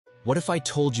What if I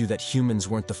told you that humans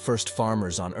weren't the first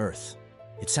farmers on Earth?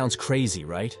 It sounds crazy,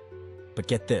 right? But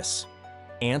get this.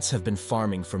 Ants have been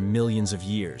farming for millions of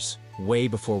years, way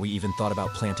before we even thought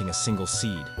about planting a single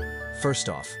seed. First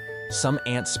off, some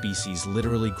ant species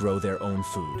literally grow their own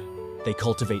food. They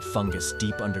cultivate fungus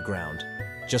deep underground,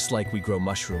 just like we grow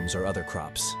mushrooms or other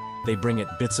crops. They bring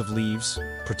it bits of leaves,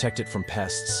 protect it from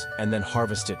pests, and then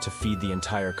harvest it to feed the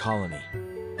entire colony.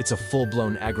 It's a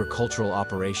full-blown agricultural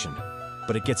operation,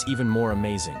 but it gets even more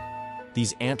amazing.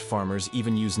 These ant farmers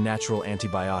even use natural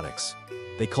antibiotics.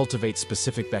 They cultivate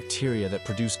specific bacteria that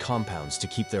produce compounds to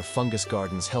keep their fungus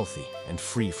gardens healthy and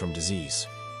free from disease.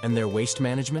 And their waste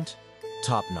management?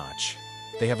 Top-notch.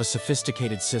 They have a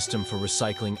sophisticated system for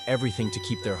recycling everything to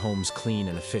keep their homes clean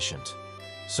and efficient.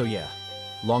 So yeah,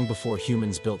 long before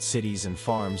humans built cities and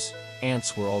farms,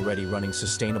 ants were already running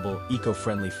sustainable,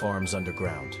 eco-friendly farms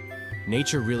underground.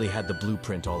 Nature really had the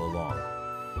blueprint all along.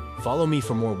 Follow me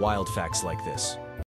for more wild facts like this.